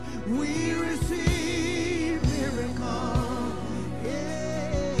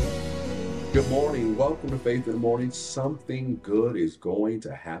Good morning. Welcome to Faith in the Morning. Something good is going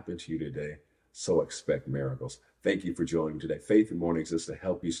to happen to you today, so expect miracles. Thank you for joining today. Faith in the Morning exists to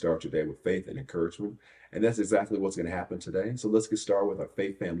help you start your day with faith and encouragement, and that's exactly what's going to happen today. So let's get started with our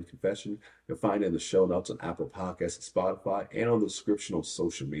Faith Family Confession. You'll find it in the show notes on Apple Podcasts and Spotify, and on the description on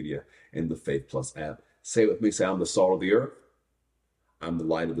social media in the Faith Plus app. Say it with me. Say, I'm the salt of the earth. I'm the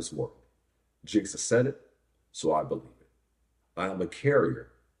light of this world. Jesus said it, so I believe it. I am a carrier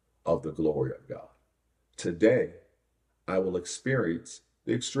of the glory of God. Today, I will experience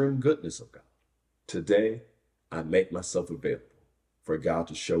the extreme goodness of God. Today, I make myself available for God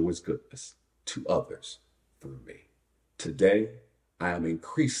to show his goodness to others through me. Today, I am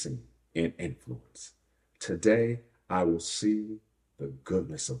increasing in influence. Today, I will see the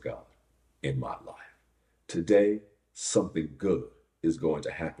goodness of God in my life. Today, something good is going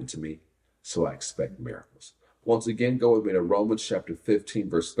to happen to me, so I expect miracles. Once again, go with me to Romans chapter 15,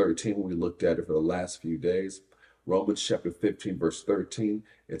 verse 13. We looked at it for the last few days. Romans chapter 15, verse 13.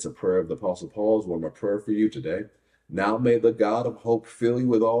 It's a prayer of the Apostle Paul. It's one of my prayer for you today. Now may the God of hope fill you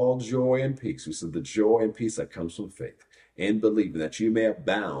with all joy and peace. We said the joy and peace that comes from faith and believing, that you may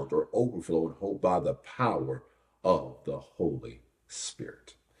abound or overflow in hope by the power of the Holy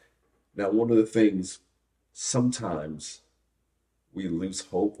Spirit. Now, one of the things, sometimes we lose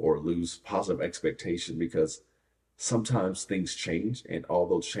hope or lose positive expectation because sometimes things change, and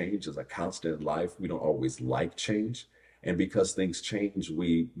although change is a constant in life, we don't always like change. And because things change,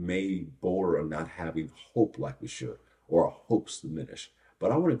 we may border on not having hope like we should, or our hopes diminish.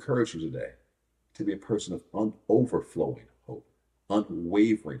 But I want to encourage you today to be a person of overflowing hope,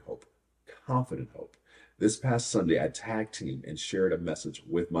 unwavering hope, confident hope. This past Sunday, I tag teamed and shared a message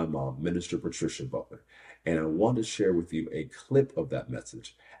with my mom, Minister Patricia Butler. And I want to share with you a clip of that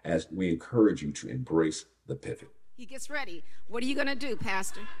message as we encourage you to embrace the pivot. He gets ready. What are you going to do,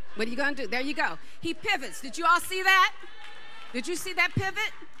 Pastor? What are you going to do? There you go. He pivots. Did you all see that? Did you see that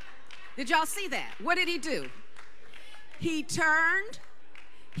pivot? Did y'all see that? What did he do? He turned.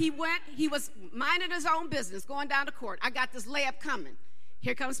 He went. He was minding his own business, going down to court. I got this layup coming.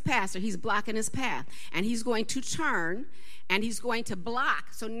 Here comes Pastor. He's blocking his path. And he's going to turn, and he's going to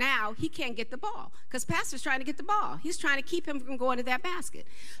block. So now he can't get the ball because Pastor's trying to get the ball. He's trying to keep him from going to that basket.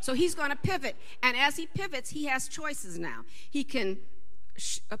 So he's going to pivot. And as he pivots, he has choices now. He can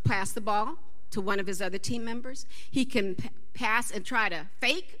pass the ball to one of his other team members. He can pass and try to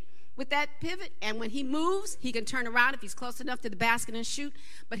fake with that pivot. And when he moves, he can turn around if he's close enough to the basket and shoot.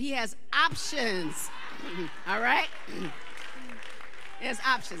 But he has options. All right? There's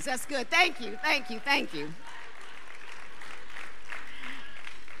options. That's good. Thank you. Thank you. Thank you.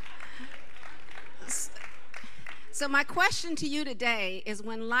 So my question to you today is,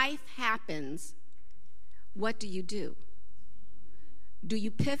 when life happens, what do you do? Do you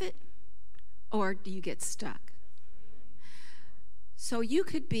pivot or do you get stuck? So you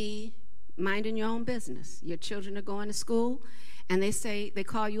could be minding your own business. Your children are going to school and they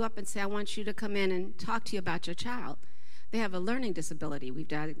call you up and say, I want you to come in and talk to you about your child. They have a learning disability we've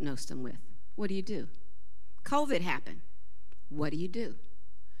diagnosed them with. What do you do? COVID happened. What do you do?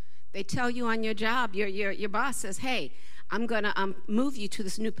 They tell you on your job, your boss says, hey, I'm going to move you to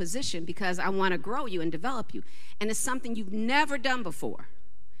this new position because I want to grow you and develop you. And it's something you've never done before.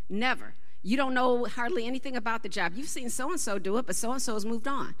 Never. You don't know hardly anything about the job. You've seen so-and-so do it, but so-and-so has moved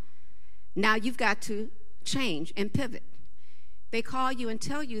on. Now you've got to change and pivot. They call you and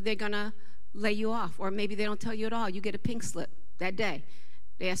tell you they're going to lay you off, or maybe they don't tell you at all. You get a pink slip that day.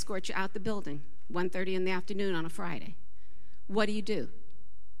 They escort you out the building, 1:30 in the afternoon on a Friday. What do?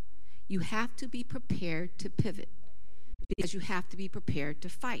 You have to be prepared to pivot because you have to be prepared to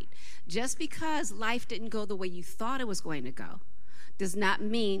fight. Just because life didn't go the way you thought it was going to go does not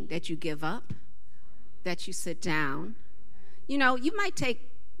mean that you give up, that you sit down. You might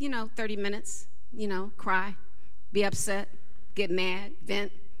take, 30 minutes, cry, be upset, get mad,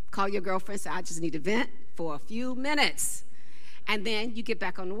 vent. Call your girlfriend, say, I just need to vent for a few minutes. And then you get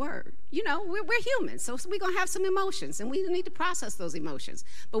back on the word. We're human, so we're going to have some emotions, and we need to process those emotions.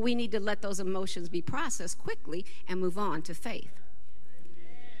 But we need to let those emotions be processed quickly and move on to faith.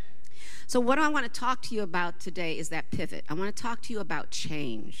 So what I want to talk to you about today is that pivot. I want to talk to you about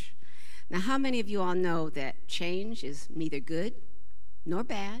change. Now, how many of you all know that change is neither good nor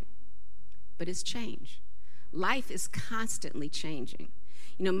bad, but it's change? Life is constantly changing.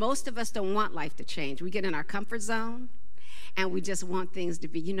 Most of us don't want life to change. We get in our comfort zone, and we just want things to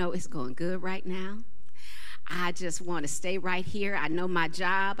be, it's going good right now. I just want to stay right here. I know my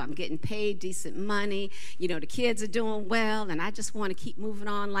job. I'm getting paid decent money. The kids are doing well, and I just want to keep moving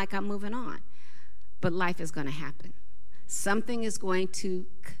on like I'm moving on. But life is going to happen. something is going to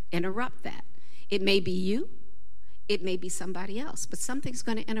interrupt that. It may be you, it may be somebody else, but something's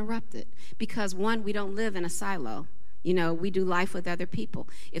going to interrupt it. Because one, we don't live in a silo. You know, we do life with other people.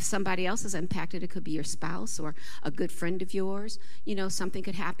 If somebody else is impacted, it could be your spouse or a good friend of yours. You know, something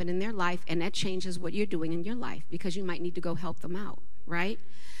could happen in their life, and that changes what you're doing in your life because you might need to go help them out, right?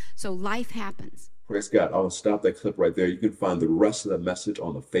 So life happens. Praise God. I'll stop that clip right there. You can find the rest of the message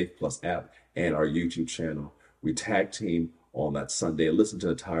on the Faith Plus app and our YouTube channel. We tag team on that Sunday. Listen to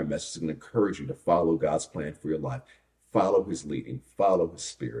the entire message and encourage you to follow God's plan for your life. Follow his leading, follow his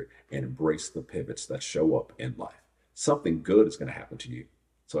spirit, and embrace the pivots that show up in life. Something good is going to happen to you,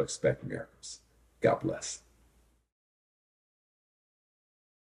 so expect miracles. God bless.